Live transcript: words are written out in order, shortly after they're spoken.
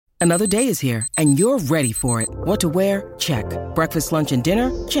Another day is here, and you're ready for it. What to wear? Check. Breakfast, lunch, and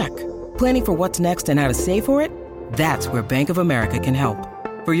dinner? Check. Planning for what's next and how to save for it? That's where Bank of America can help.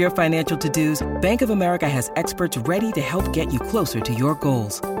 For your financial to-dos, Bank of America has experts ready to help get you closer to your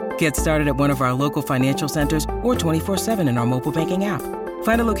goals. Get started at one of our local financial centers or 24/7 in our mobile banking app.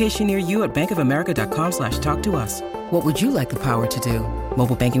 Find a location near you at bankofamerica.com/talktous. What would you like the power to do?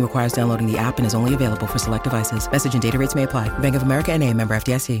 Mobile banking requires downloading the app and is only available for select devices. Message and data rates may apply. Bank of America N.A., member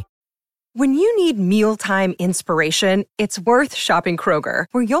FDIC. When you need mealtime inspiration, it's worth shopping Kroger,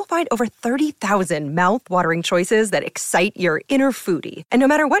 where you'll find over 30,000 mouth-watering choices that excite your inner foodie. And no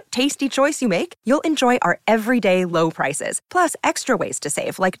matter what tasty choice you make, you'll enjoy our everyday low prices, plus extra ways to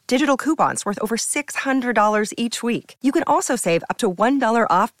save, like digital coupons worth over $600 each week. You can also save up to $1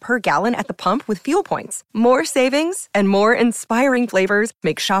 off per gallon at the pump with fuel points. More savings and more inspiring flavors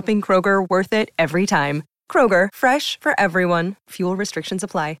make shopping Kroger worth it every time. Kroger, fresh for everyone. Fuel restrictions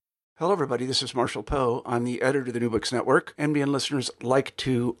apply. Hello, everybody. This is Marshall Poe. I'm the editor of the New Books Network. NBN listeners like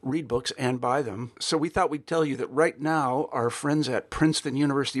to read books and buy them. So we thought we'd tell you that right now, our friends at Princeton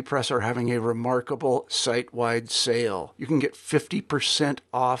University Press are having a remarkable site-wide sale. You can get 50%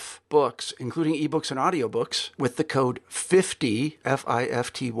 off books, including ebooks and audiobooks, with the code 50,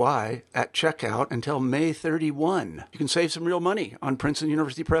 F-I-F-T-Y, at checkout until May 31. You can save some real money on Princeton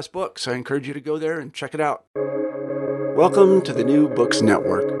University Press books. I encourage you to go there and check it out. Welcome to the New Books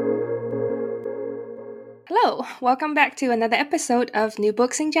Network. Hello, welcome back to another episode of New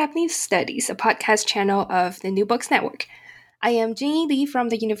Books in Japanese Studies, a podcast channel of the New Books Network. I am Jinyi Lee from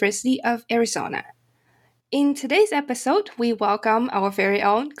the University of Arizona. In today's episode, we welcome our very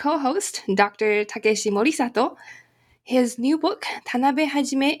own co-host, Dr. Takeshi Morisato. His new book, Tanabe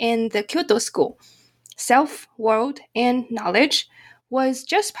Hajime and the Kyoto School, Self, World, and Knowledge, was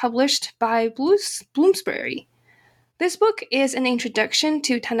just published by Bloomsbury. This book is an introduction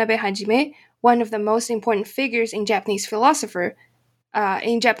to Tanabe Hajime, one of the most important figures in Japanese philosophy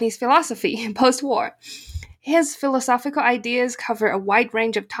post-war. His philosophical ideas cover a wide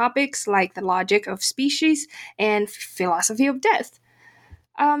range of topics like the logic of species and philosophy of death.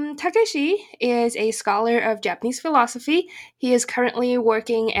 Takeshi is a scholar of Japanese philosophy. He is currently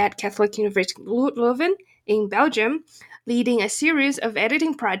working at Catholic University Leuven in Belgium, leading a series of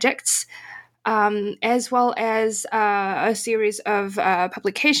editing projects, as well as a series of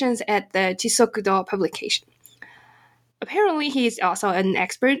publications at the Chisokudo publication. Apparently, he's also an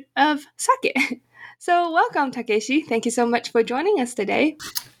expert of sake. So welcome, Takeshi. Thank you so much for joining us today.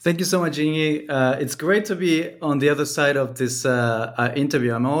 Thank you so much, Jinyi. It's great to be on the other side of this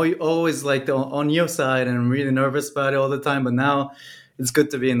interview. I'm always like on your side, and I'm really nervous about it all the time, but now it's good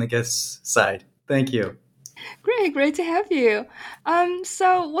to be in the guest side. Thank you. Great to have you.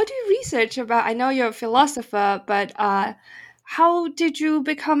 So what do you research about? I know you're a philosopher, but how did you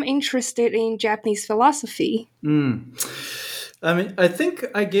become interested in Japanese philosophy? I mean, I think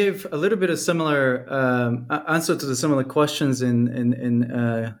I gave a little bit of similar answer to the similar questions in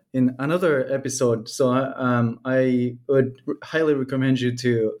another episode. So I would highly recommend you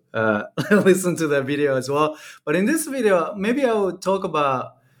to listen to that video as well. But in this video, maybe I would talk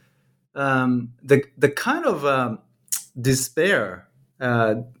about the kind of despair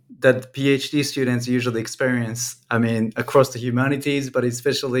that PhD students usually experience. I mean, across the humanities, but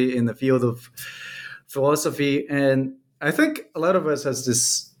especially in the field of philosophy. And I think a lot of us has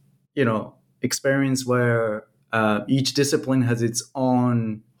this, experience where each discipline has its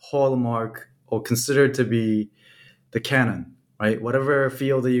own hallmark or considered to be the canon, right? Whatever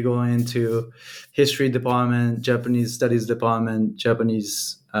field that you go into, history department, Japanese studies department,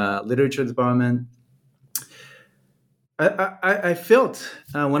 Japanese literature department. I felt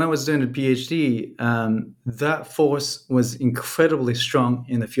when I was doing a PhD, that force was incredibly strong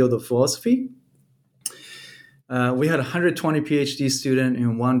in the field of philosophy. We had 120 PhD students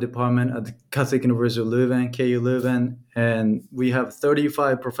in one department at the Catholic University of Leuven, KU Leuven, and we have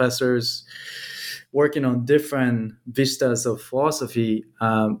 35 professors working on different vistas of philosophy.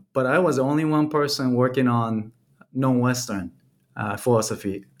 But I was the only one person working on non-Western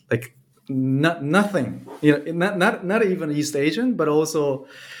philosophy, like nothing, not even East Asian, but also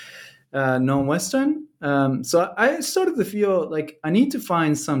non-Western. So I started to feel like I need to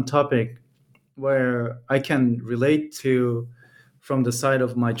find some topic where I can relate to from the side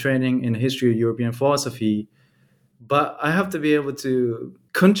of my training in history of European philosophy, but I have to be able to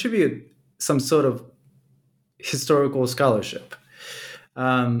contribute some sort of historical scholarship.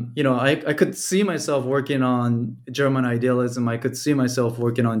 I could see myself working on German idealism. I could see myself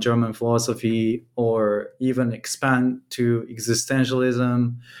working on German philosophy, or even expand to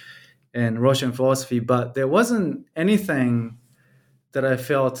existentialism and Russian philosophy. But there wasn't anything that I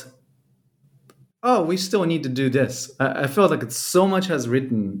felt, oh, we still need to do this. I felt like so much has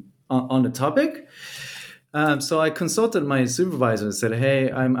written on the topic. So I consulted my supervisor and said,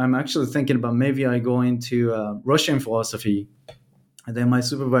 hey, I'm actually thinking about maybe I go into Russian philosophy. And then my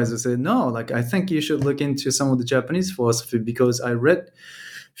supervisor said, no, like, I think you should look into some of the Japanese philosophy, because I read a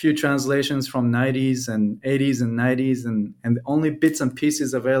few translations from 90s and 80s and 90s and only bits and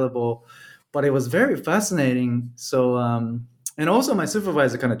pieces available. But it was very fascinating. So, and also my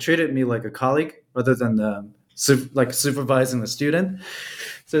supervisor kind of treated me like a colleague rather than like supervising a student.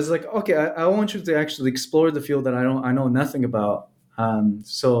 So it's like, okay, I want you to actually explore the field that I know nothing about.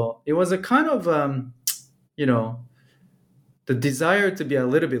 So it was a kind of, the desire to be a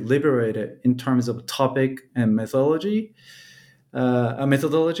little bit liberated in terms of topic and methodology, and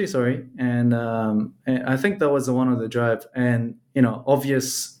I think that was one of the drive, and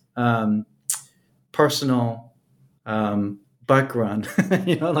obvious personal background.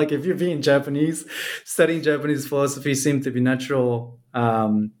 Like if you're being Japanese, studying Japanese philosophy seemed to be natural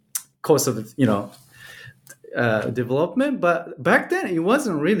course of development. But back then, it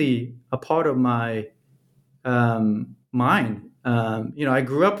wasn't really a part of my mind. I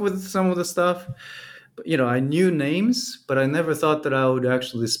grew up with some of the stuff. I knew names, but I never thought that I would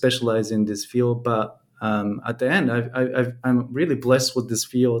actually specialize in this field. But at the end, I'm really blessed with this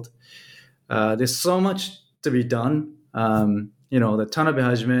field. There's so much to be done. The Tanabe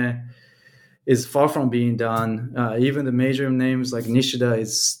Hajime is far from being done. Even the major names like Nishida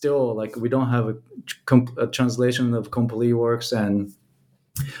is still like, we don't have a translation of complete works, and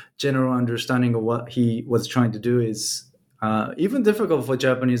general understanding of what he was trying to do is even difficult for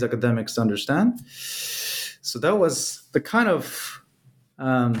Japanese academics to understand. So that was the kind of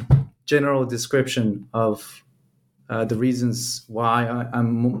general description of the reasons why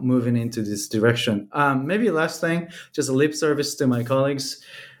I'm moving into this direction. Maybe last thing, just a lip service to my colleagues.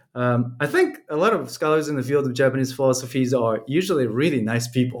 I think a lot of scholars in the field of Japanese philosophies are usually really nice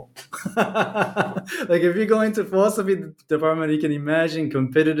people. Like if you go into philosophy department, you can imagine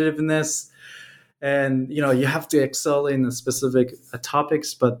competitiveness, and you have to excel in the specific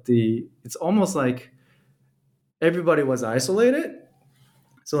topics. But it's almost like everybody was isolated.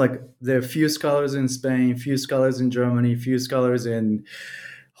 So like there are few scholars in Spain, few scholars in Germany, few scholars in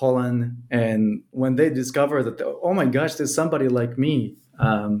Holland, and when they discover that, oh my gosh, there's somebody like me.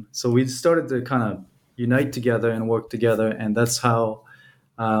 So we started to kind of unite together and work together, and that's how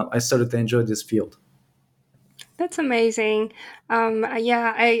I started to enjoy this field. That's amazing.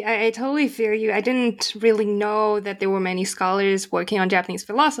 I totally feel you. I didn't really know that there were many scholars working on Japanese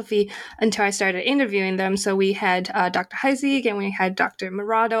philosophy until I started interviewing them. So we had Dr. Heisig and we had Dr.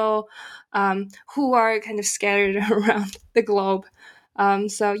 Murado, who are kind of scattered around the globe.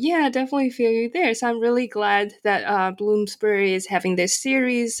 Definitely feel you there. So I'm really glad that Bloomsbury is having this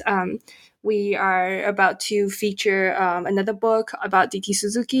series. We are about to feature another book about D.T.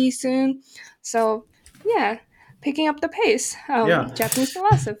 Suzuki soon. So, yeah, picking up the pace. Japanese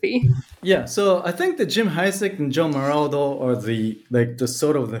philosophy. Yeah, so I think that Jim Heisig and John Maraldo are the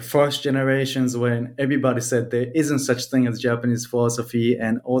sort of the first generations when everybody said there isn't such thing as Japanese philosophy,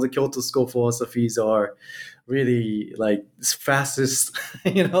 and all the Kyoto school philosophies are really like fascist,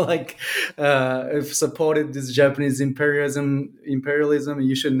 if supported this Japanese imperialism,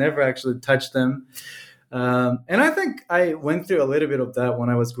 you should never actually touch them. And I think I went through a little bit of that when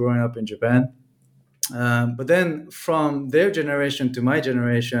I was growing up in Japan. But then from their generation to my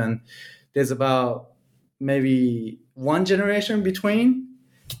generation, there's about maybe one generation between,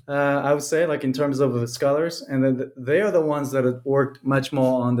 I would say, like in terms of the scholars. And then they are the ones that have worked much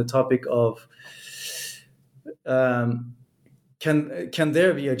more on the topic of can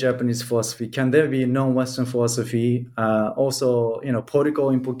there be a Japanese philosophy? Can there be non-Western philosophy? Also,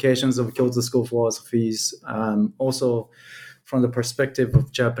 political implications of Kyoto school philosophies. Also, from the perspective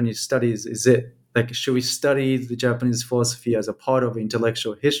of Japanese studies, is it like, should we study the Japanese philosophy as a part of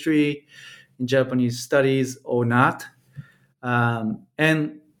intellectual history in Japanese studies or not?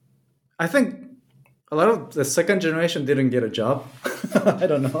 And I think a lot of the second generation didn't get a job. I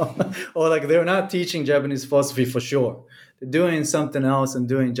don't know. Or like they're not teaching Japanese philosophy for sure. They're doing something else and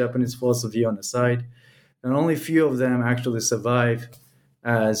doing Japanese philosophy on the side. And only few of them actually survive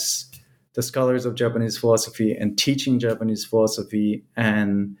as the scholars of Japanese philosophy and teaching Japanese philosophy.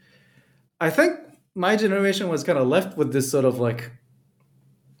 And I think my generation was kind of left with this sort of like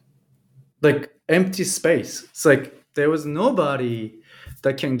empty space. It's like there was nobody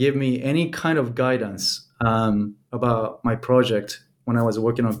that can give me any kind of guidance about my project when I was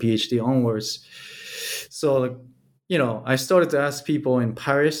working on PhD onwards. So, I started to ask people in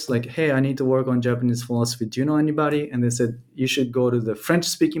Paris, like, hey, I need to work on Japanese philosophy. Do you know anybody? And they said, you should go to the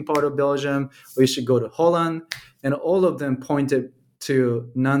French-speaking part of Belgium, or you should go to Holland. And all of them pointed to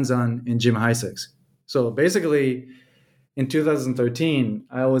Nanzan and Jim Heiseks. So basically, in 2013,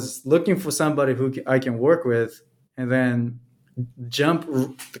 I was looking for somebody who I can work with and then jump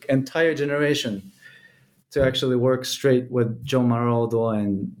the entire generation to actually work straight with John Maraldo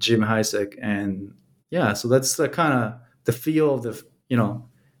and Jim Heisek. And yeah, so that's the kind of the feel of the,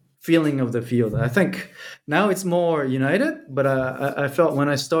 feeling of the field. I think now it's more united, but I felt when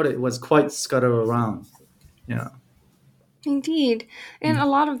I started, it was quite scattered around. Yeah. Indeed. And a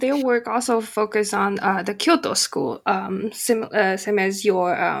lot of their work also focus on the Kyoto school, same as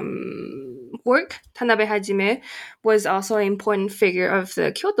your work. Tanabe Hajime was also an important figure of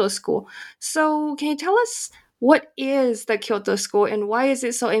the Kyoto school. So can you tell us what is the Kyoto school and why is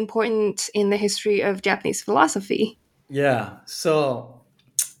it so important in the history of Japanese philosophy? Yeah. So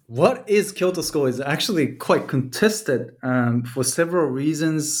what is Kyoto school is actually quite contested for several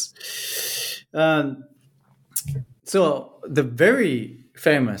reasons. So the very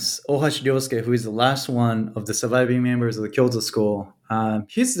famous Ohashi Ryosuke, who is the last one of the surviving members of the Kyoto school,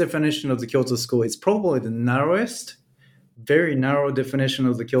 his definition of the Kyoto school is probably the narrowest, very narrow definition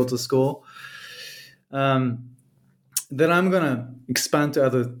of the Kyoto school. Then I'm going to expand to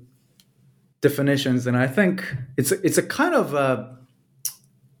other definitions, and I think it's a kind of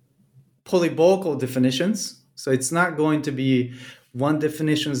polyvocal definitions. So it's not going to be one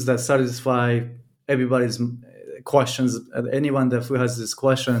definitions that satisfy everybody's questions, anyone that who has this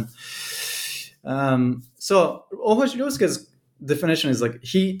question. So Ohashi Ryosuke's definition is like,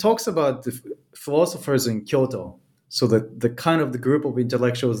 he talks about the philosophers in Kyoto. So the kind of the group of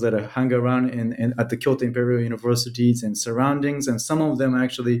intellectuals that hang around at the Kyoto Imperial Universities and surroundings, and some of them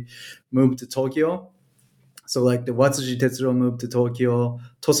actually moved to Tokyo. So like the Watsuji Tetsuro moved to Tokyo,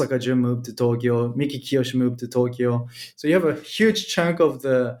 Tosaka Jun moved to Tokyo, Miki Kiyoshi moved to Tokyo. So you have a huge chunk of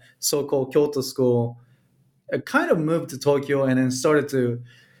the so-called Kyoto school kind of moved to Tokyo and then started to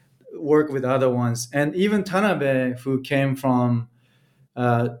work with other ones. And even Tanabe, who came from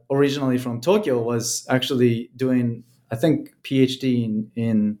originally from Tokyo, was actually doing, I think, PhD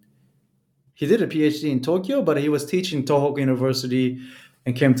he did a PhD in Tokyo, but he was teaching Tohoku University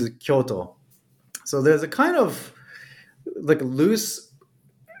and came to Kyoto. So there's a kind of like loose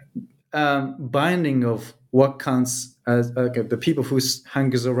binding of what counts as the people who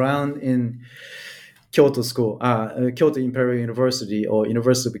hangs around in Kyoto school, Kyoto Imperial University, or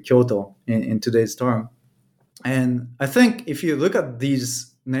University of Kyoto in today's term. And I think if you look at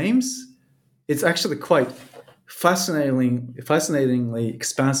these names, it's actually quite fascinatingly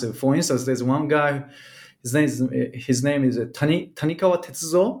expansive. For instance, there's one guy, his name is Tanikawa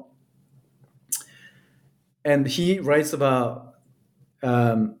Tetsuzo, and he writes about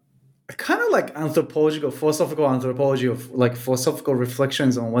kind of like philosophical anthropology of like philosophical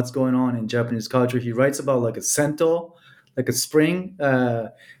reflections on what's going on in Japanese culture. He writes about like a sento, like a spring,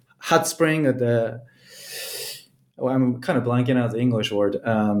 hot spring at the, I'm kind of blanking out the English word,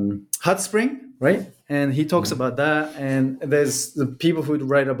 hot spring, right? And he talks about that. And there's the people who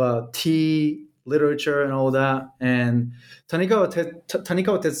write about tea, literature, and all that. And Tanikawa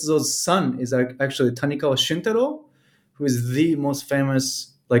Tetsuzo's son is actually Tanikawa Shintaro, who is the most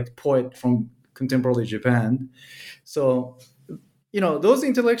famous like poet from contemporary Japan. So, those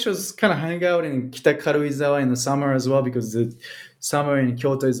intellectuals kind of hang out in Kita-Karuizawa in the summer as well, because the summer in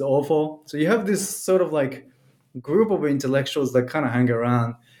Kyoto is awful. So you have this sort of like group of intellectuals that kind of hang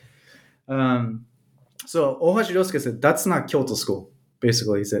around. So Ohashi Ryosuke said, that's not Kyoto school.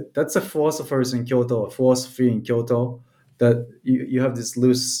 Basically, he said, that's a philosophers in Kyoto, a philosophy in Kyoto, that you have this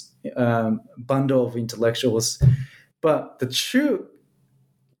loose bundle of intellectuals. But the true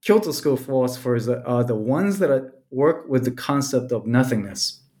Kyoto school philosophers are the ones that work with the concept of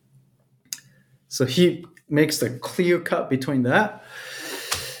nothingness. So he makes the clear cut between that.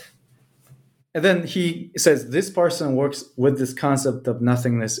 And then he says this person works with this concept of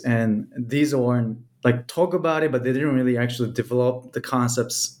nothingness, and these aren't like talk about it, but they didn't really actually develop the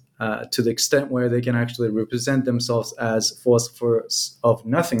concepts to the extent where they can actually represent themselves as philosophers of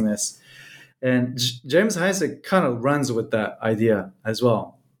nothingness. And James Heisek kind of runs with that idea as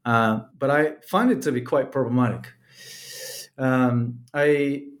well. But I find it to be quite problematic.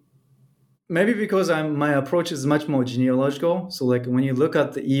 Maybe because my approach is much more genealogical. So like when you look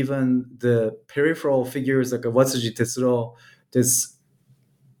at even the peripheral figures like a Watsuji Tetsuro, there's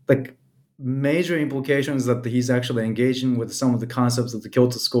like major implications that he's actually engaging with some of the concepts that the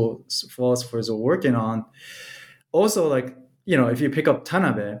Kyoto school philosophers are working on. Also, like, if you pick up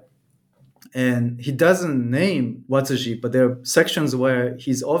Tanabe, And he doesn't name Watsuji, but there are sections where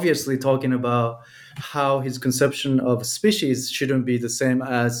he's obviously talking about how his conception of species shouldn't be the same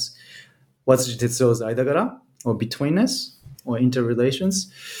as Watsuji Tetsuo's Aidagara, or betweenness, or interrelations.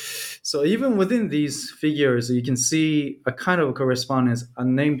 So even within these figures, you can see a kind of correspondence, a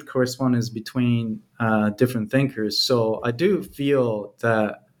named correspondence between different thinkers. So I do feel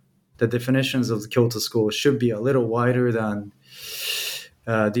that the definitions of the Kyoto School should be a little wider than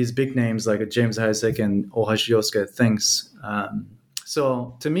these big names like James Hayek and Ohashi Yosuke thinks.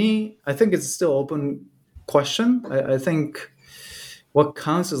 So to me, I think it's still open question. I think what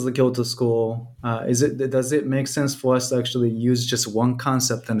counts as the Kyoto School, does it make sense for us to actually use just one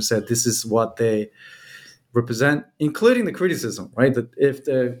concept and say this is what they represent, including the criticism, right? That if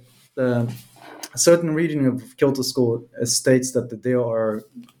the a certain reading of Kyoto School states that they are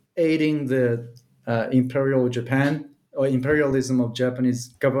aiding the imperial Japan or imperialism of Japanese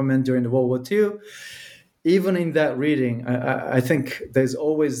government during the World War II, even in that reading, I think there's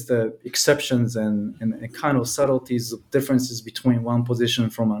always the exceptions and kind of subtleties of differences between one position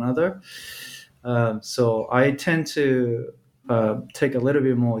from another. So I tend to take a little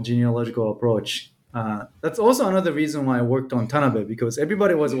bit more genealogical approach. That's also another reason why I worked on Tanabe, because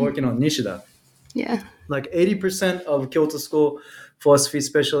everybody was working on Nishida. Yeah. Like 80% of Kyoto School philosophy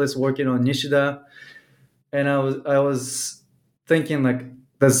specialists working on Nishida. And I was thinking like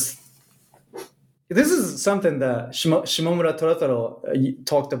this is something that Shimomura Torataro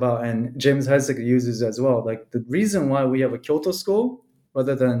talked about and James Hayek uses as well. Like the reason why we have a Kyoto school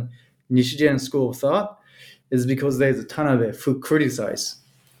rather than Nishidian school of thought is because there's a Tanabe who criticize.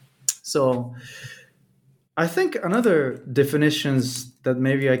 So I think another definitions that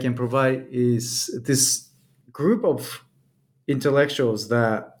maybe I can provide is this group of intellectuals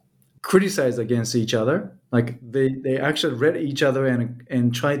that criticize against each other. Like they actually read each other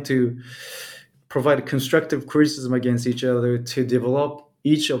and try to provide constructive criticism against each other to develop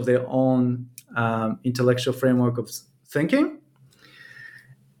each of their own intellectual framework of thinking.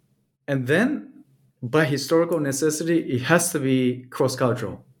 And then by historical necessity, it has to be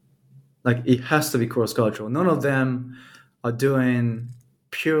cross-cultural. Like it has to be cross-cultural. None of them are doing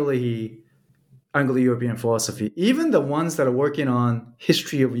purely Anglo-European philosophy. Even the ones that are working on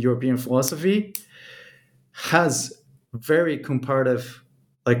history of European philosophy has very comparative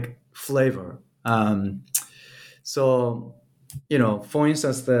like flavor. So, for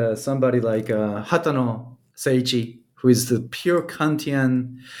instance, somebody like Hatano Seiichi, who is the pure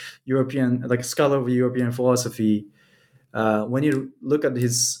Kantian European, like scholar of European philosophy, when you look at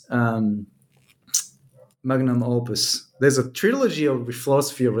his magnum opus, there's a trilogy of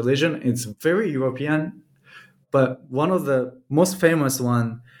philosophy of religion. It's very European, but one of the most famous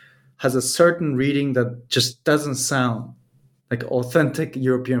one has a certain reading that just doesn't sound like authentic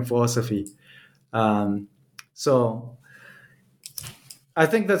European philosophy. So I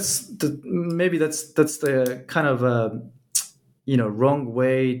think that's the kind of wrong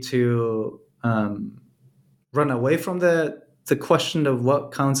way to run away from the question of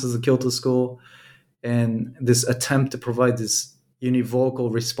what counts as a Kyoto school, and this attempt to provide this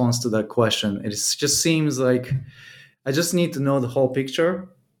univocal response to that question. It just seems like I just need to know the whole picture,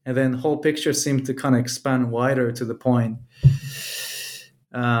 and then the whole picture seems to kind of expand wider to the point.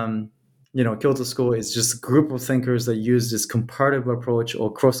 Kyoto school is just a group of thinkers that use this comparative approach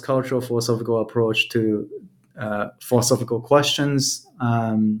or cross-cultural philosophical approach to philosophical questions.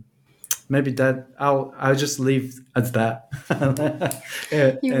 Maybe that I'll just leave as that.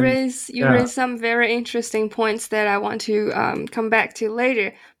 You raise some very interesting points that I want to come back to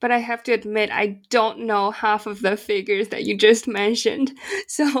later. But I have to admit, I don't know half of the figures that you just mentioned.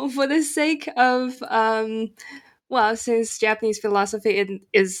 So for the sake of since Japanese philosophy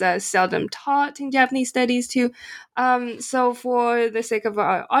is seldom taught in Japanese studies too, so for the sake of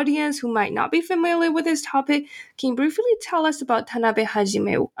our audience who might not be familiar with this topic, can you briefly tell us about Tanabe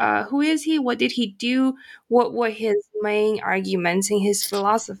Hajime? Who is he? What did he do? What were his main arguments in his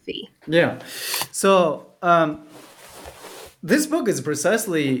philosophy? Yeah, so this book is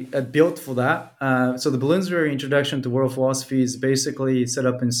precisely built for that. So the Bloomsbury Introduction to World Philosophy is basically set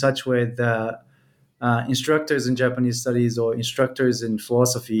up in such a way that instructors in Japanese studies or instructors in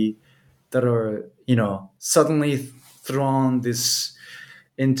philosophy that are, suddenly thrown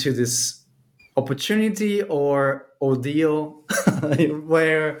into this opportunity or ordeal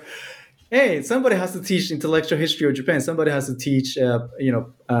where, hey, somebody has to teach intellectual history of Japan. Somebody has to teach,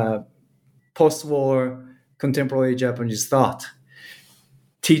 post-war contemporary Japanese thought.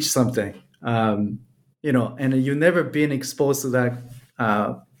 Teach something, and you've never been exposed to that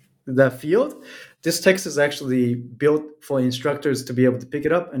that field, this text is actually built for instructors to be able to pick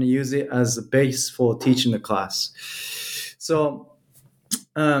it up and use it as a base for teaching the class. So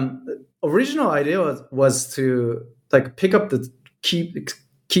original idea was to like pick up the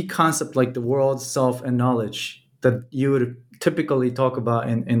key concept like the world, self, and knowledge that you would typically talk about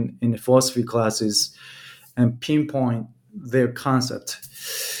in the philosophy classes and pinpoint their concept.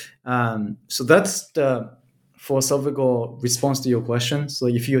 So that's the philosophical response to your question. So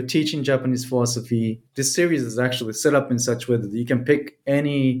if you're teaching Japanese philosophy, this series is actually set up in such a way that you can pick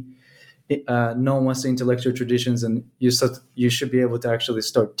any non-Western intellectual traditions, and you should be able to actually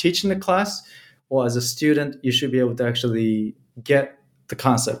start teaching the class, or as a student, you should be able to actually get the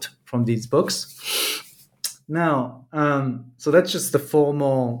concept from these books. Now, so that's just the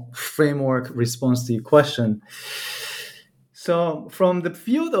formal framework response to your question. So from the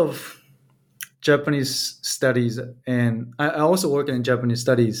field of Japanese studies, and I also work in Japanese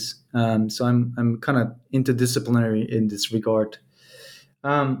studies, so I'm kind of interdisciplinary in this regard.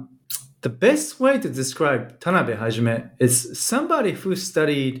 The best way to describe Tanabe Hajime is somebody who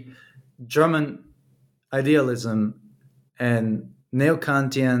studied German idealism and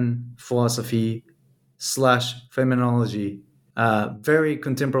neo-Kantian philosophy / phenomenology, very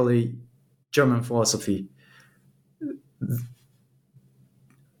contemporary German philosophy.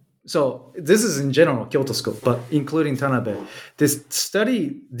 So this is in general Kyoto School, but including Tanabe. They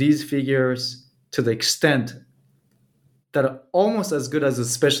study these figures to the extent that are almost as good as a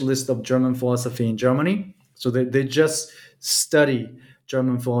specialist of German philosophy in Germany. So they just study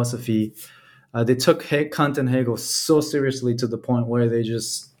German philosophy. They took Kant and Hegel so seriously to the point where they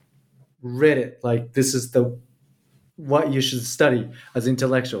just read it like this is what you should study as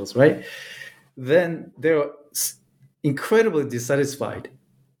intellectuals, right? Then they're incredibly dissatisfied.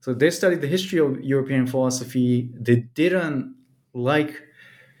 So they studied the history of European philosophy. They didn't like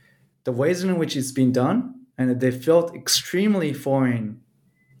the ways in which it's been done, and they felt extremely foreign.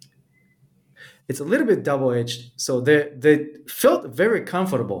 It's a little bit double-edged. So they felt very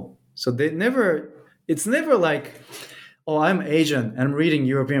comfortable. So it's never like, oh, I'm Asian and I'm reading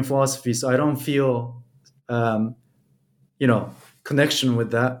European philosophy, so I don't feel, connection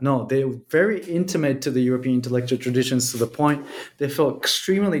with that. No, they're very intimate to the European intellectual traditions to the point they felt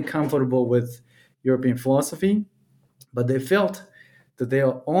extremely comfortable with European philosophy, but they felt that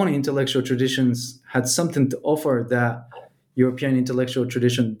their own intellectual traditions had something to offer that European intellectual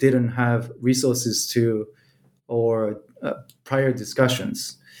tradition didn't have resources to or prior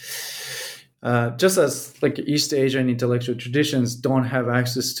discussions. Just as like East Asian intellectual traditions don't have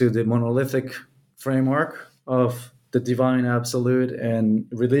access to the monolithic framework of the divine absolute and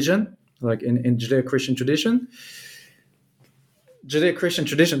religion, like in Judeo-Christian tradition. Judeo-Christian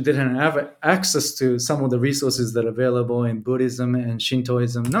tradition didn't have access to some of the resources that are available in Buddhism and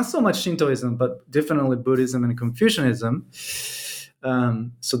Shintoism. Not so much Shintoism, but definitely Buddhism and Confucianism.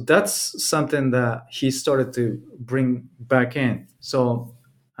 So that's something that he started to bring back in. So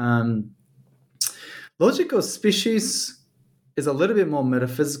Logic of Species is a little bit more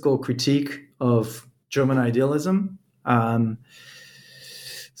metaphysical critique of German idealism. That's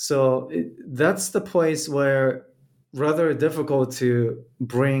the place where rather difficult to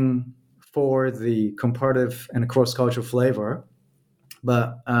bring forward the comparative and cross-cultural flavor.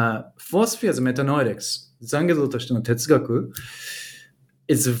 But philosophy as metanoetics, 懺悔像としての哲学,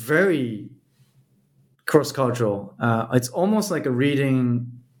 is very cross-cultural. It's almost like a reading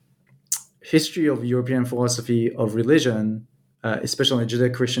history of European philosophy of religion, especially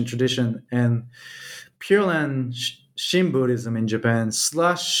Judeo-Christian tradition, and Pure Land Shin Buddhism in Japan /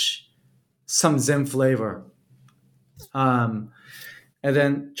 some Zen flavor. And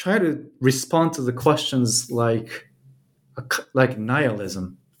then try to respond to the questions like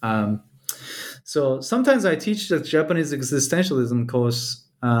nihilism. So sometimes I teach the Japanese existentialism course.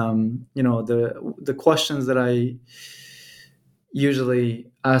 The questions that I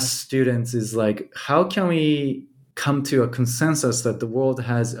usually ask students is like, how can we come to a consensus that the world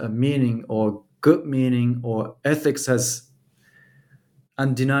has a meaning or good meaning or ethics has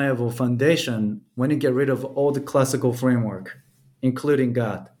undeniable foundation when you get rid of all the classical framework, including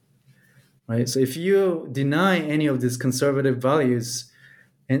God, right? So if you deny any of these conservative values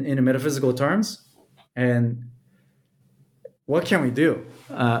in metaphysical terms, and what can we do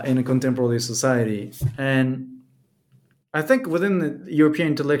in a contemporary society? And I think within the European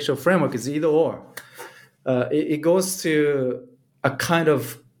intellectual framework, it's either or. It goes to a kind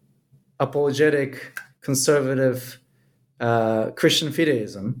of apologetic, conservative Christian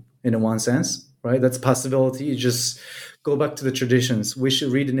fideism in one sense, right? That's a possibility. You just go back to the traditions. We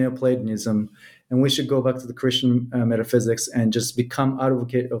should read Neoplatonism and we should go back to the Christian metaphysics and just become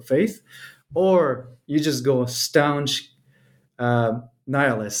advocate of faith, or you just go staunch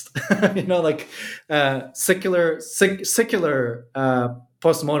nihilist, like secular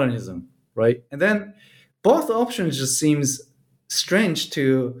postmodernism, right? And then both options just seems strange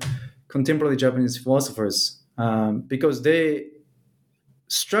to contemporary Japanese philosophers because they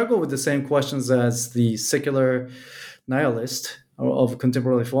struggle with the same questions as the secular nihilist of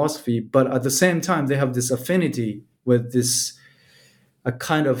contemporary philosophy, but at the same time they have this affinity with this a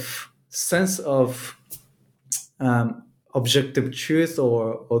kind of sense of objective truth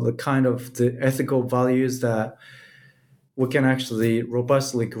or the kind of the ethical values that we can actually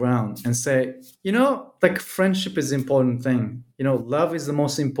robustly ground and say, like friendship is an important thing. Love is the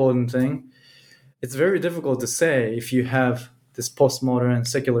most important thing. It's very difficult to say if you have this postmodern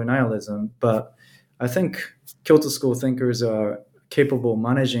secular nihilism, but I think Kyoto School thinkers are capable of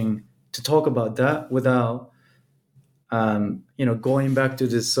managing to talk about that without, going back to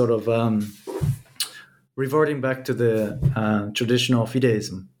this sort of reverting back to the traditional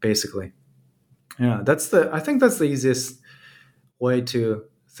fideism, basically. Yeah, I think that's the easiest way to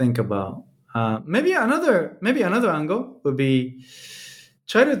think about. Maybe another angle would be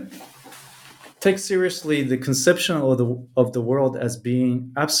try to take seriously the conception of the world as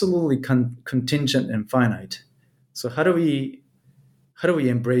being absolutely contingent and finite. So how do we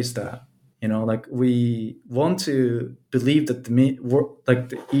embrace that? Like we want to believe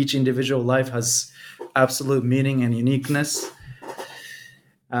that each individual life has absolute meaning and uniqueness.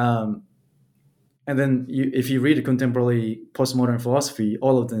 And then if you read a contemporary postmodern philosophy,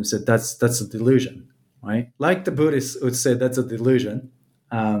 all of them said that's a delusion, right? Like the Buddhists would say that's a delusion.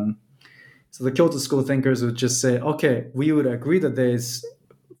 So the Kyoto School thinkers would just say, okay, we would agree that there's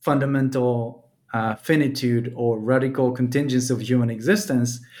fundamental finitude or radical contingency of human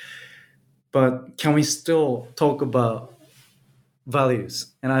existence, but can we still talk about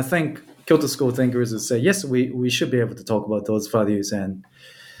values? And I think Kyoto School thinkers would say, yes, we should be able to talk about those values, and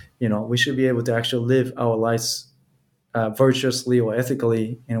we should be able to actually live our lives virtuously or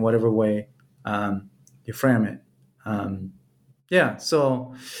ethically in whatever way you frame it.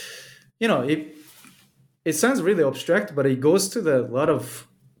 So it sounds really abstract, but it goes to a lot of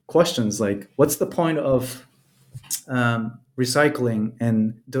questions like, what's the point of recycling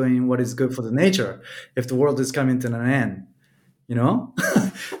and doing what is good for the nature if the world is coming to an end?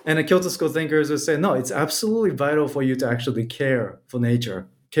 And the Kyoto School thinkers would say, no, it's absolutely vital for you to actually care for nature,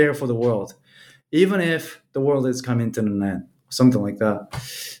 care for the world, even if the world is coming to an end, something like that.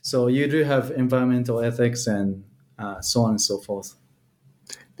 So you do have environmental ethics and so on and so forth.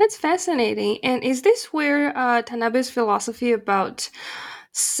 That's fascinating. And is this where Tanabe's philosophy about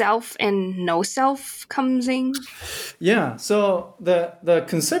self and no self comes in? Yeah. So the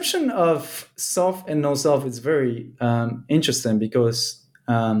conception of self and no self is very interesting because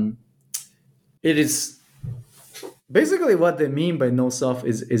it is basically what they mean by no self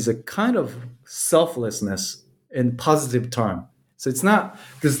is a kind of selflessness in positive term. So it's not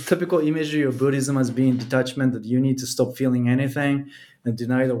this typical imagery of Buddhism as being detachment, that you need to stop feeling anything and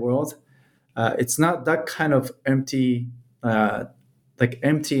deny the world. It's not that kind of empty,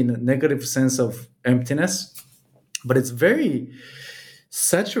 empty in a negative sense of emptiness, but it's very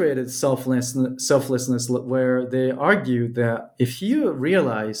saturated selflessness where they argue that if you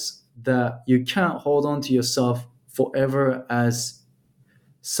realize that you can't hold on to yourself forever as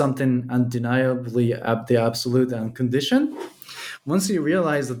something undeniably the absolute and conditioned, once you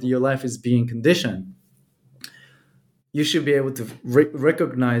realize that your life is being conditioned, you should be able to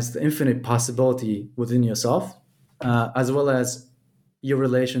recognize the infinite possibility within yourself, as well as your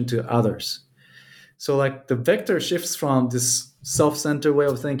relation to others. So like the vector shifts from this self-centered way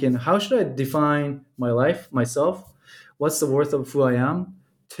of thinking, how should I define my life, myself? What's the worth of who I am?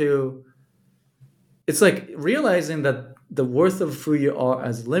 To it's like realizing that the worth of who you are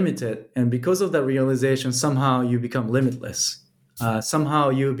is limited. And because of that realization, somehow you become limitless. Somehow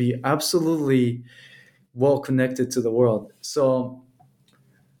you'll be absolutely well connected to the world. So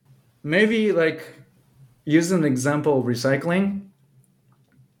maybe like use an example of recycling,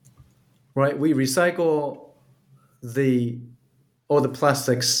 right? We recycle all the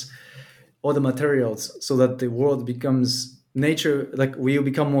plastics, all the materials so that the world becomes nature, like we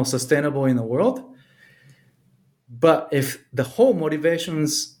become more sustainable in the world. But if the whole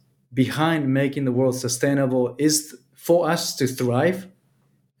motivations behind making the world sustainable is for us to thrive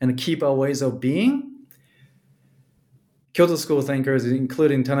and keep our ways of being, Kyoto School thinkers,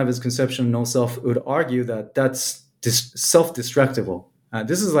 including Tanabe's conception of no self, would argue that that's self-destructible.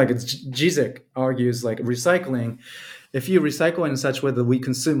 This is like Zizek argues, like recycling. If you recycle in such a way that we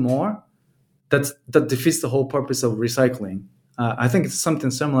consume more, that defeats the whole purpose of recycling. I think it's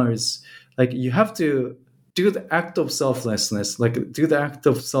something similar. Is like you have to do the act of selflessness, like do the act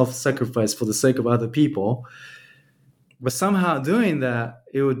of self-sacrifice for the sake of other people. But somehow doing that,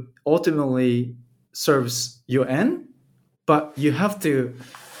 it would ultimately serves your end. But you have to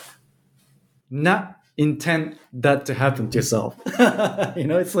not intend that to happen to yourself.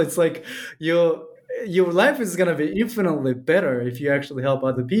 It's like your life is going to be infinitely better if you actually help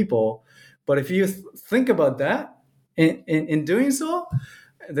other people. But if you think about that in doing so,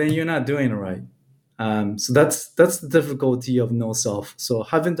 then you're not doing it right. So that's the difficulty of no self. So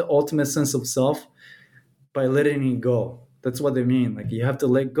having the ultimate sense of self by letting it go. That's what they mean. Like you have to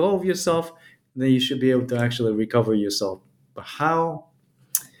let go of yourself, then you should be able to actually recover yourself. But how?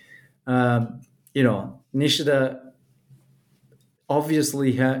 Nishida,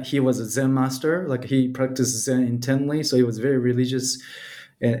 obviously he was a Zen master. Like he practiced Zen intently, so he was very religious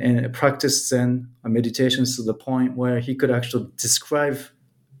and practiced Zen meditations to the point where he could actually describe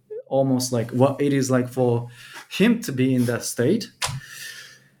almost like what it is like for him to be in that state.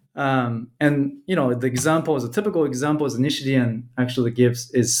 The typical examples Nishidian actually gives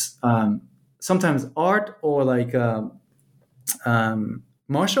is sometimes art or like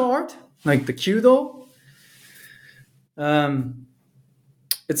martial art, like the Kyudo.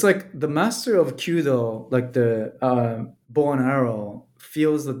 It's like the master of Kyudo, like the bow and arrow,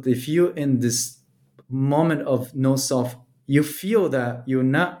 feels that if you're in this moment of no self, you feel that you're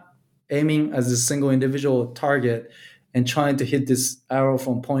not aiming as a single individual target and trying to hit this arrow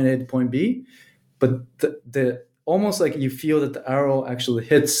from point A to point B, but the almost like you feel that the arrow actually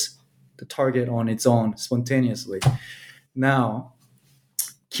hits the target on its own spontaneously. Now,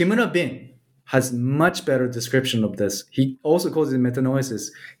 Kimura Bin has much better description of this. He also calls it metanoesis.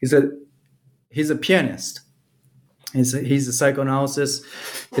 He said he's a pianist. He's a psychoanalyst.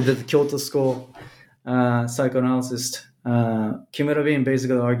 He did the Kyoto School psychoanalyst. Kimura Bin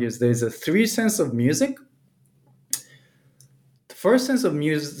basically argues there's a three sense of music. The first sense of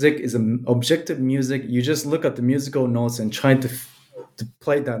music is an objective music. You just look at the musical notes and try to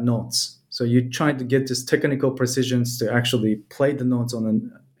play that notes. So you're trying to get this technical precisions to actually play the notes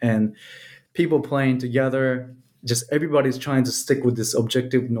and people playing together. Just everybody's trying to stick with this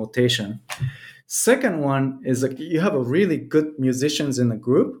objective notation. Second one is like you have a really good musicians in a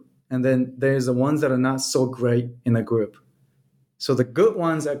group, and then there's the ones that are not so great in a group. So the good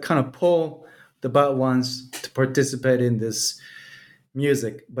ones that kind of pull the bad ones to participate in this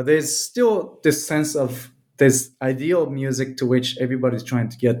music. But there's still this sense of this ideal music to which everybody's trying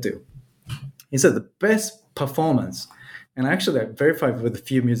to get to. He said the best performance, and actually I verified with a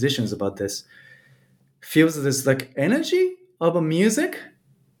few musicians about this, feels this like energy of a music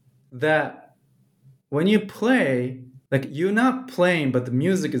that when you play, like you're not playing, but the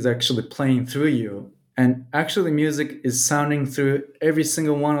music is actually playing through you. And actually music is sounding through every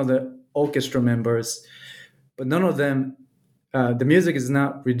single one of the orchestra members, but none of them, the music is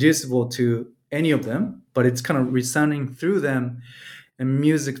not reducible to any of them, but it's kind of resounding through them, and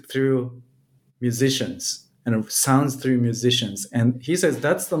music through musicians, and it sounds through musicians. And he says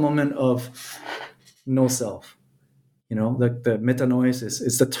that's the moment of no self. Like the metanoesis.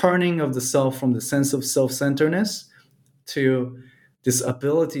 It's the turning of the self from the sense of self-centeredness to this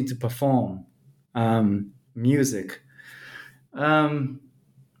ability to perform music.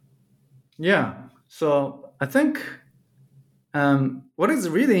 So I think what is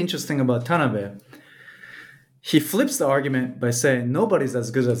really interesting about Tanabe, he flips the argument by saying nobody's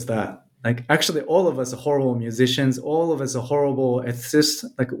as good as that. Like actually all of us are horrible musicians, all of us are horrible ethicists.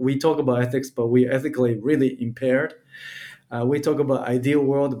 Like we talk about ethics, but we're ethically really impaired. We talk about ideal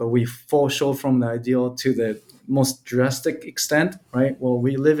world, but we fall short from the ideal to the most drastic extent, right? Well,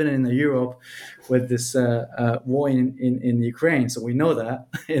 we live in Europe with this war in Ukraine, so we know that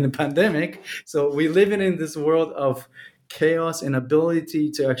in the pandemic. So we live in this world of chaos, inability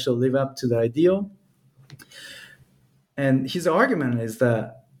to actually live up to the ideal. And his argument is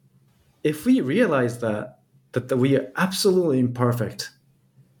that if we realize that we are absolutely imperfect,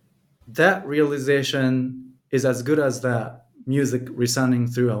 that realization is as good as that music resounding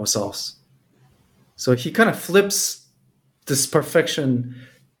through ourselves. So he kind of flips this perfection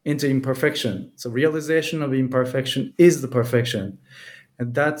into imperfection. So realization of imperfection is the perfection.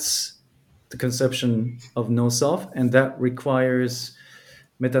 And that's the conception of no self. And that requires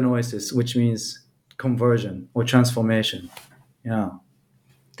metanoesis, which means conversion or transformation. Yeah.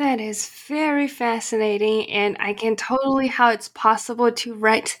 That is very fascinating, and I can totally how it's possible to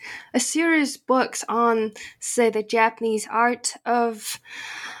write a series of books on, say, the Japanese art of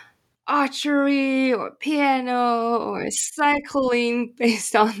archery or piano or cycling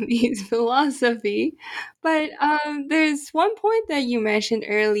based on these philosophy. But there's one point that you mentioned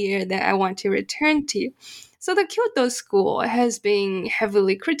earlier that I want to return to. So the Kyoto School has been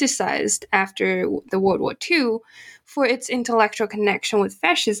heavily criticized after the World War II for its intellectual connection with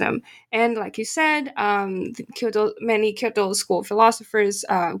fascism. And like you said, many Kyoto School philosophers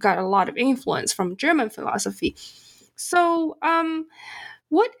got a lot of influence from German philosophy. So,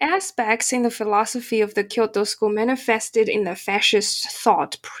 what aspects in the philosophy of the Kyoto School manifested in the fascist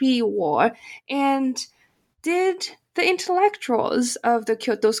thought pre-war, and did the intellectuals of the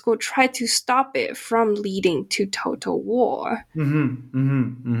Kyoto School try to stop it from leading to total war?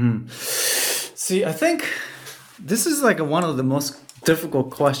 See, I think this is like one of the most difficult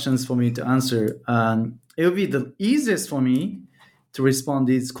questions for me to answer. It would be the easiest for me to respond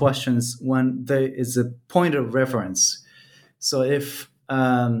to these questions when there is a point of reference. So if,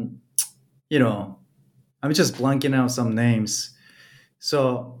 I'm just blanking out some names.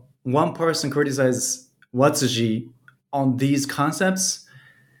 So one person criticizes Watsuji on these concepts,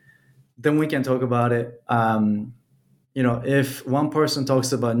 then we can talk about it. If one person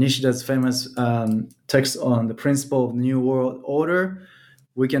talks about Nishida's famous text on the principle of New World Order,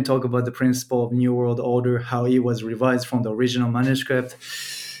 we can talk about the principle of New World Order, how it was revised from the original manuscript,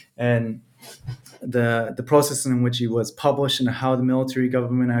 and the process in which it was published and how the military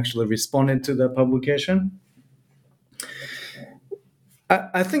government actually responded to that publication.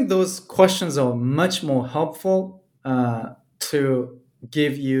 I think those questions are much more helpful to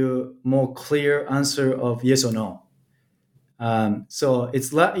give you more clear answer of yes or no. So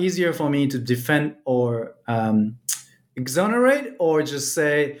it's a lot easier for me to defend or exonerate or just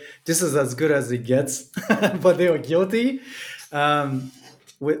say this is as good as it gets, but they are guilty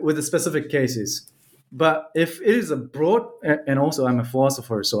with the specific cases. But if it is a broad, and also I'm a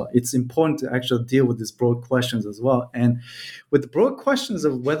philosopher, so it's important to actually deal with these broad questions as well. And with the broad questions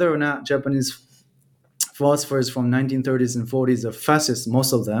of whether or not Japanese philosophers from 1930s and 40s are fascists,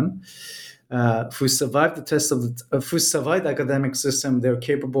 most of them, who survived the test of who survived the academic system, they're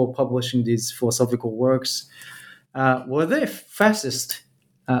capable of publishing these philosophical works. Were they fascist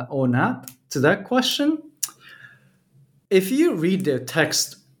or not? To that question, if you read their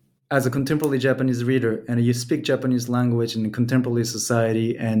text as a contemporary Japanese reader and you speak Japanese language in contemporary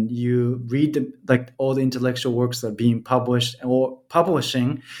society and you read all the intellectual works that are being published or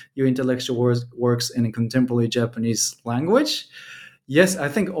publishing your intellectual works in a contemporary Japanese language, yes, I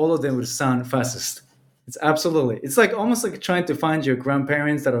think all of them would sound fascist. It's like almost like trying to find your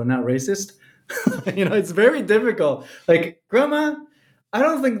grandparents that are not racist. It's very difficult. Like, grandma, I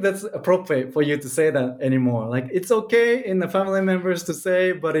don't think that's appropriate for you to say that anymore. Like, it's okay in the family members to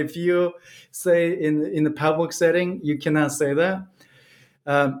say, but if you say in the public setting, you cannot say that.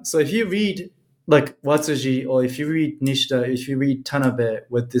 So if you read like Watsuji, or if you read Nishida, if you read Tanabe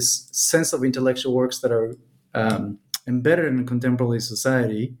with this sense of intellectual works that are embedded in contemporary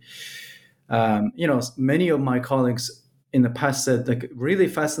society, many of my colleagues in the past said, like, really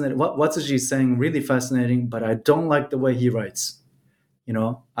fascinating. What Watsuji is saying, really fascinating, but I don't like the way he writes.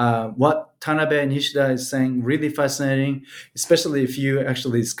 What Tanabe and Nishida is saying, really fascinating, especially if you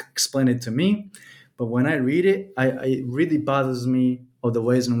actually explain it to me. But when I read it, it really bothers me of the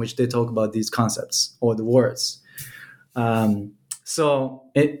ways in which they talk about these concepts or the words. So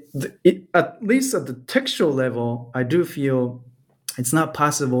it at least at the textual level, I do feel it's not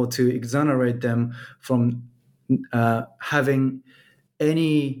possible to exonerate them from having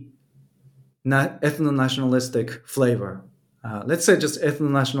any ethno-nationalistic flavor. Let's say just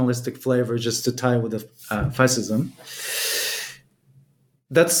ethno-nationalistic flavor, just to tie with the fascism.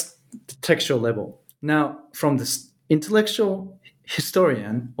 That's the textual level. Now, from the intellectual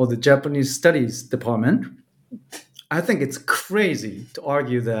historian or the Japanese studies department, I think it's crazy to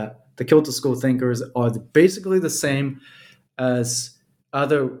argue that the Kyoto School thinkers are basically the same as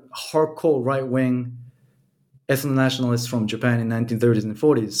other hardcore right-wing ethno-nationalists from Japan in 1930s and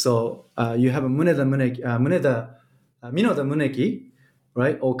 40s. So you have a Minoda Muneki,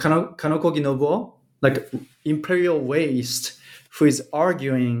 right, or Kanokogi Nobuo, like imperial waste, who is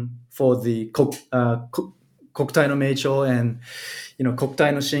arguing for the Kokutai no Meicho and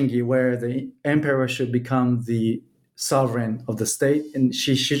Kokutai no Shingi, where the emperor should become the sovereign of the state, and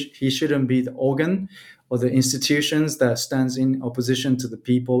he shouldn't be the organ or the institutions that stands in opposition to the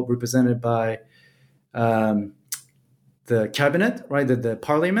people represented by the cabinet, right, the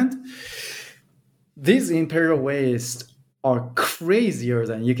parliament. These imperial ways are crazier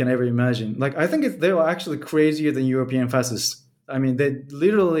than you can ever imagine. Like, I think they are actually crazier than European fascists. I mean, they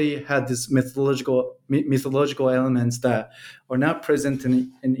literally had these mythological elements that are not present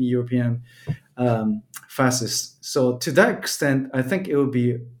in European fascists. So to that extent, I think it would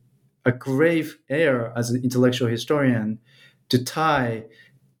be a grave error as an intellectual historian to tie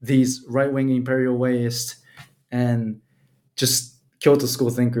these right-wing imperialists and just Kyoto School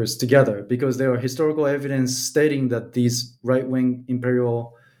thinkers together, because there are historical evidence stating that these right-wing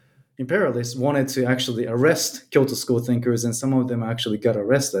imperialists wanted to actually arrest Kyoto School thinkers, and some of them actually got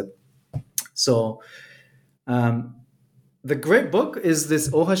arrested. So the great book is this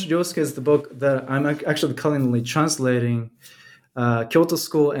Ohashi Ryosuke is the book that I'm actually currently translating, Kyoto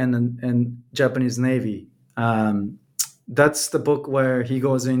School and Japanese Navy. That's the book where he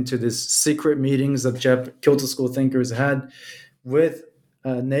goes into these secret meetings that Kyoto School thinkers had with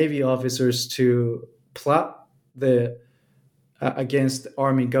Navy officers to plot against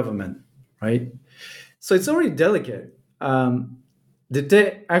army government, right? So it's already delicate. Did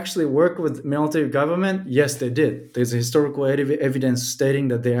they actually work with military government? Yes, they did. There's a historical evidence stating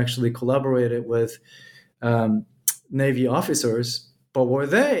that they actually collaborated with Navy officers, but were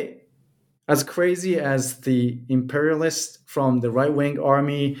they as crazy as the imperialists from the right-wing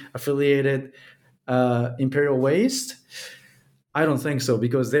army affiliated imperial waste? I don't think so,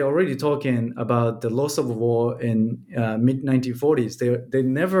 because they're already talking about the loss of war in mid-1940s. They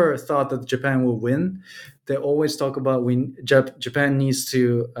never thought that Japan will win. They always talk about Japan needs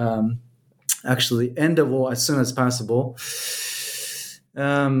to actually end the war as soon as possible.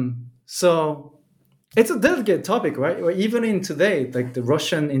 So it's a delicate topic, right? Even in today, like the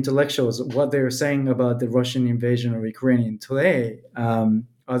Russian intellectuals, what they're saying about the Russian invasion of Ukraine today,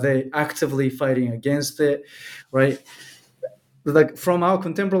 are they actively fighting against it, right? Like from our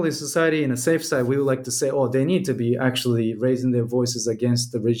contemporary society in a safe side, we would like to say, oh, they need to be actually raising their voices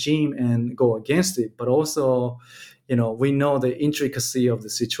against the regime and go against it. But also, we know the intricacy of the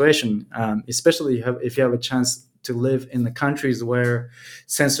situation, especially if you have a chance to live in the countries where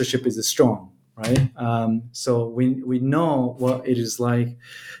censorship is strong, right? So we know what it is like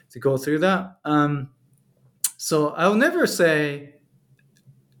to go through that. So I'll never say,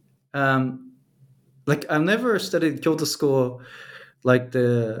 I've never studied Kyoto School like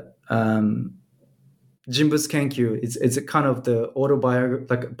the Jinbutsu Kenkyu. It's a kind of the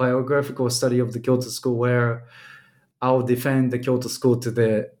biographical study of the Kyoto School where I'll defend the Kyoto School to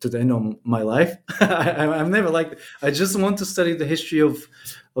the end of my life. I've never I just want to study the history of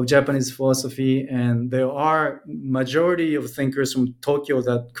Japanese philosophy, and there are majority of thinkers from Tokyo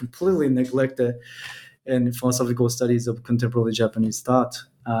that completely neglected in philosophical studies of contemporary Japanese thought.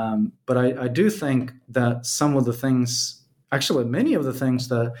 But I do think that some of the things, actually many of the things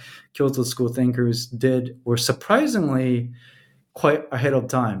that Kyoto School thinkers did were surprisingly quite ahead of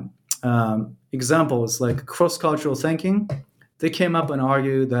time. Examples like cross-cultural thinking, they came up and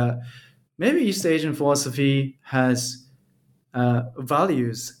argued that maybe East Asian philosophy has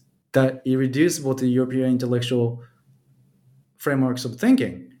values that are irreducible to European intellectual frameworks of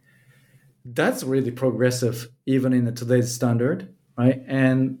thinking. That's really progressive, even in today's standard, right?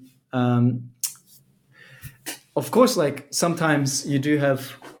 And of course, sometimes you do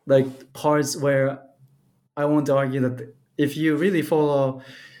have parts where I want to argue that if you really follow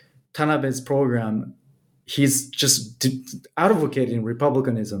Tanabe's program, he's just advocating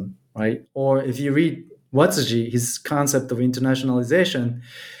republicanism, right? Or if you read Watsuji, his concept of internationalization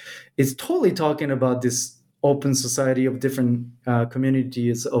is totally talking about this open society of different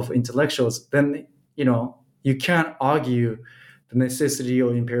communities of intellectuals. Then, you can't argue the necessity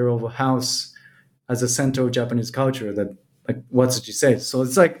of imperial house as a center of Japanese culture that Watsuji says. So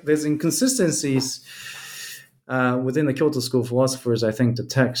it's there's inconsistencies within the Kyoto School philosophers, I think, the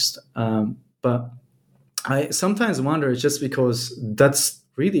text. But I sometimes wonder, it's just because that's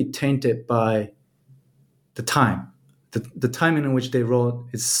really tainted by the time. The time in which they wrote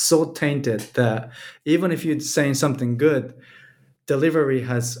is so tainted that even if you're saying something good, delivery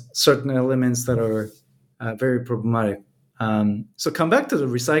has certain elements that are very problematic. So come back to the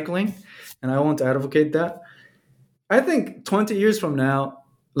recycling, and I want to advocate that. I think 20 years from now,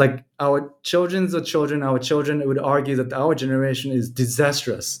 our children would argue that our generation is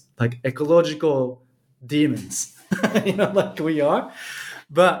disastrous, like ecological demons, we are.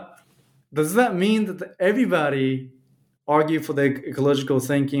 But does that mean that everybody argue for the ecological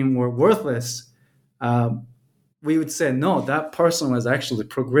thinking were worthless? We would say, no, that person was actually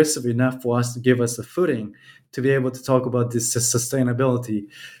progressive enough for us to give us a footing to be able to talk about this sustainability,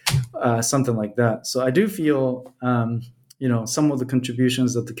 something like that. So I do feel, some of the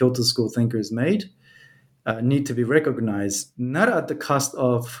contributions that the Kyoto School thinkers made need to be recognized, not at the cost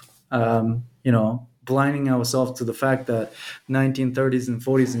of, blinding ourselves to the fact that 1930s and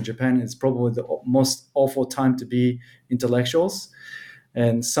 40s in Japan is probably the most awful time to be intellectuals.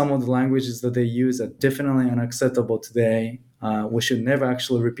 And some of the languages that they use are definitely unacceptable today. We should never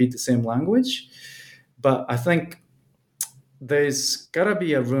actually repeat the same language. But I think there's got to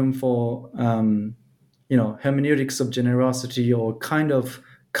be a room for, hermeneutics of generosity or kind of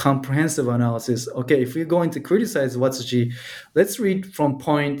comprehensive analysis. Okay, if we're going to criticize Watsuji, let's read from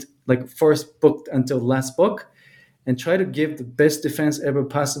point, like first book until last book, and try to give the best defense ever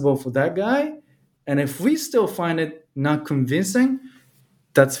possible for that guy. And if we still find it not convincing,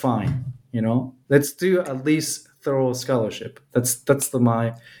 that's fine. Let's do at least thorough scholarship. That's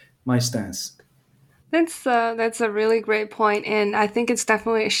my stance. That's a really great point, and I think it's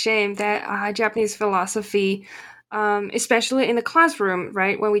definitely a shame that Japanese philosophy, especially in the classroom,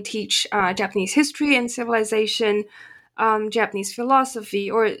 right, when we teach Japanese history and civilization, Japanese philosophy,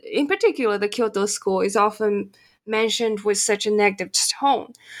 or in particular the Kyoto School, is often mentioned with such a negative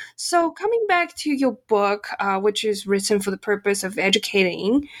tone. So coming back to your book, which is written for the purpose of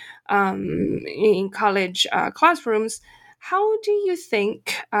educating in college classrooms, how do you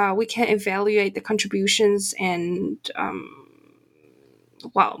think we can evaluate the contributions and,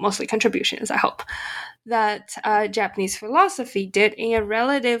 mostly contributions, I hope, that Japanese philosophy did in a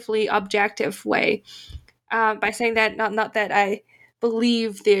relatively objective way? By saying that, not that I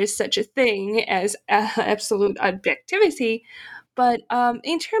believe there's such a thing as absolute objectivity, but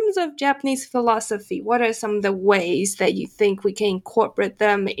in terms of Japanese philosophy, what are some of the ways that you think we can incorporate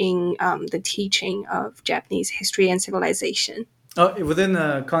them in the teaching of Japanese history and civilization? Within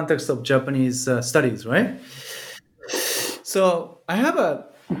the context of Japanese studies, right? So I have a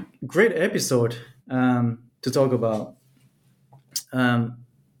great episode to talk about.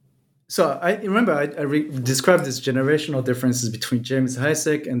 So I remember I described these generational differences between James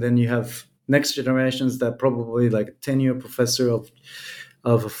Heisek, and then you have next generations that probably like a 10-year professor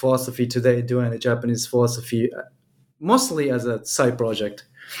of philosophy today doing a Japanese philosophy, mostly as a side project.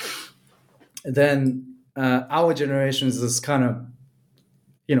 And then our generation is just kind of,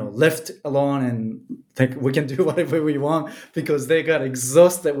 left alone and think we can do whatever we want because they got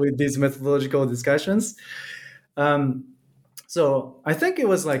exhausted with these methodological discussions. So I think it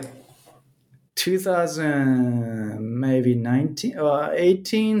was like 2000, maybe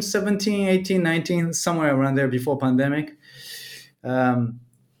 18, 17, 18, 19, somewhere around there before pandemic. I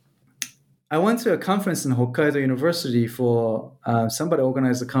went to a conference in Hokkaido University for somebody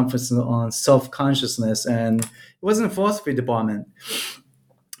organized a conference on self-consciousness, and it was in the philosophy department.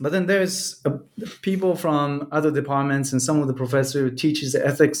 But then there's people from other departments, and some of the professor teaches the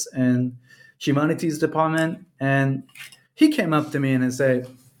ethics and humanities department, and he came up to me and said,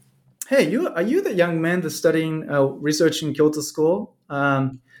 "Hey, are you the young man that's studying research in Kyoto School?"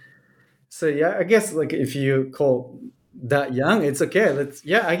 So yeah, I guess like if you call that young, it's okay.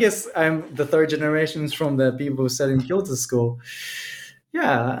 I guess I'm the third generation from the people who study in Kyoto School.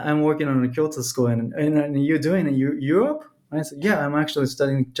 Yeah, I'm working on a Kyoto School, and you're doing it in Europe? I said, yeah, I'm actually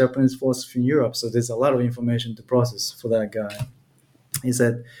studying Japanese philosophy in Europe, so there's a lot of information to process for that guy. He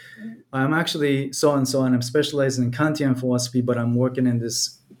said, I'm actually so and I'm specializing in Kantian philosophy, but I'm working in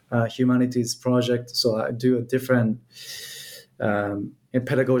this humanities project, so I do a different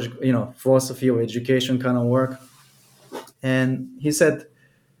pedagogical, philosophy or education kind of work. And he said,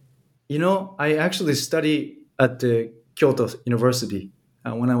 I actually study at the Kyoto University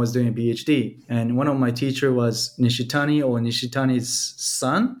when I was doing a PhD, and one of my teachers was Nishitani, or Nishitani's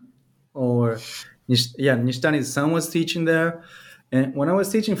son, Nishitani's son was teaching there. And when I was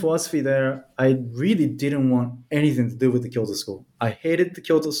teaching philosophy there, I really didn't want anything to do with the Kyoto School. I hated the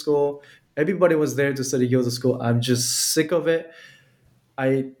Kyoto School. Everybody was there to study Kyoto School. I'm just sick of it.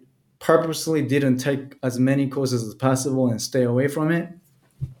 I purposely didn't take as many courses as possible and stay away from it.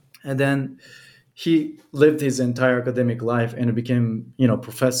 And then he lived his entire academic life and became,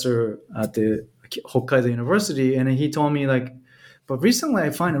 professor at the Hokkaido University. And he told me but recently I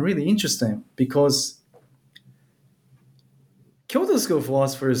find it really interesting because Kyoto School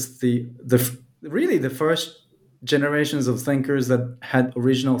philosophers, really the first generations of thinkers that had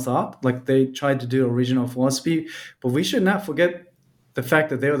original thought, like they tried to do original philosophy, but we should not forget the fact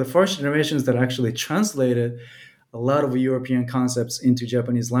that they were the first generations that actually translated a lot of European concepts into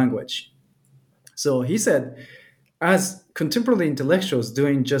Japanese language. So he said, as contemporary intellectuals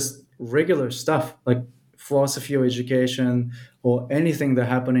doing just regular stuff like philosophy or education or anything that's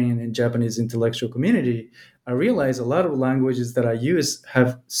happening in Japanese intellectual community, I realize a lot of languages that I use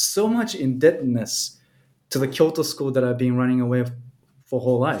have so much indebtedness to the Kyoto School that I've been running away for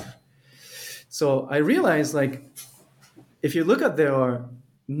whole life. So I realized if you look at their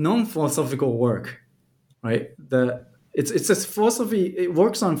non-philosophical work, right? It's a philosophy. It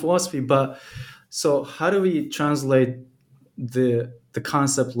works on philosophy, but so how do we translate the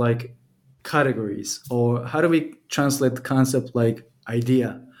concept like categories, or how do we translate the concept like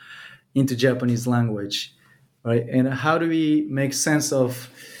idea into Japanese language, right? And how do we make sense of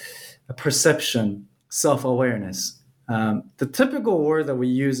a perception, self-awareness? The typical word that we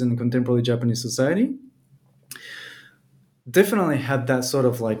use in contemporary Japanese society definitely had that sort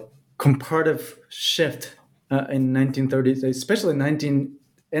of like comparative shift in 1930s, especially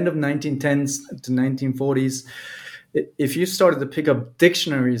end of 1910s to 1940s. If you started to pick up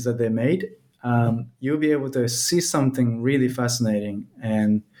dictionaries that they made, you'll be able to see something really fascinating.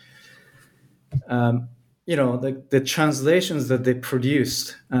 And the translations that they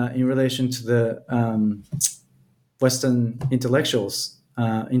produced in relation to the Western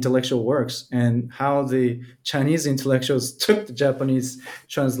intellectual works, and how the Chinese intellectuals took the Japanese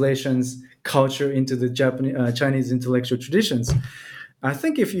translations culture into the Chinese intellectual traditions. I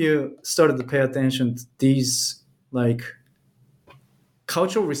think if you started to pay attention to these like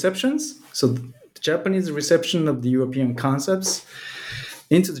cultural receptions, so the Japanese reception of the European concepts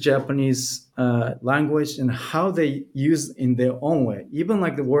into the Japanese language and how they use in their own way, even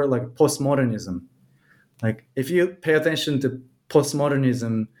like the word like postmodernism. Like if you pay attention to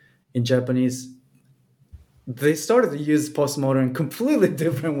postmodernism in Japanese, they started to use postmodern completely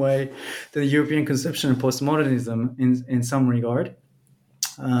different way than the European conception of postmodernism in some regard.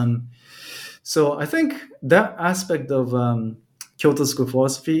 So I think that aspect of Kyoto School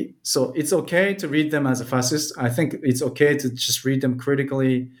philosophy, so it's okay to read them as a fascist. I think it's okay to just read them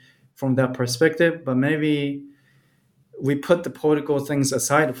critically from that perspective, but maybe we put the political things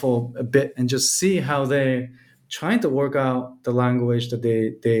aside for a bit and just see how they're trying to work out the language that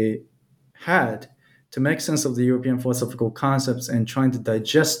they had to make sense of the European philosophical concepts and trying to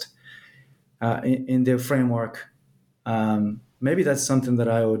digest in their framework. Maybe that's something that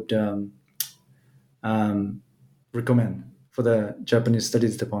I would recommend for the Japanese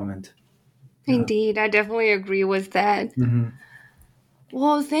Studies Department. Indeed, I definitely agree with that. Mm-hmm.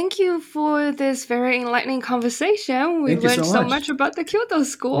 Well, thank you for this very enlightening conversation. We learned so much about the Kyoto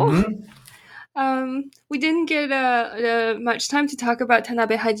School. Mm-hmm. We didn't get much time to talk about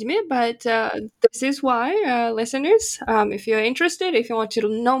Tanabe Hajime, but this is why, listeners, if you're interested, if you want to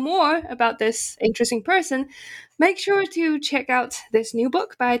know more about this interesting person, make sure to check out this new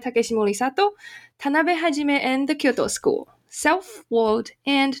book by Takeshi Morisato, Tanabe Hajime and the Kyoto School, Self, World,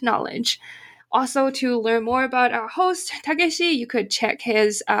 and Knowledge. Also, to learn more about our host, Takeshi, you could check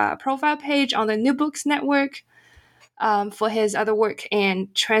his profile page on the New Books Network for his other work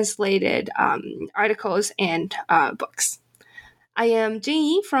and translated articles and books. I am Jin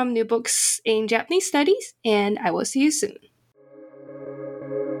Yi from New Books in Japanese Studies, and I will see you soon.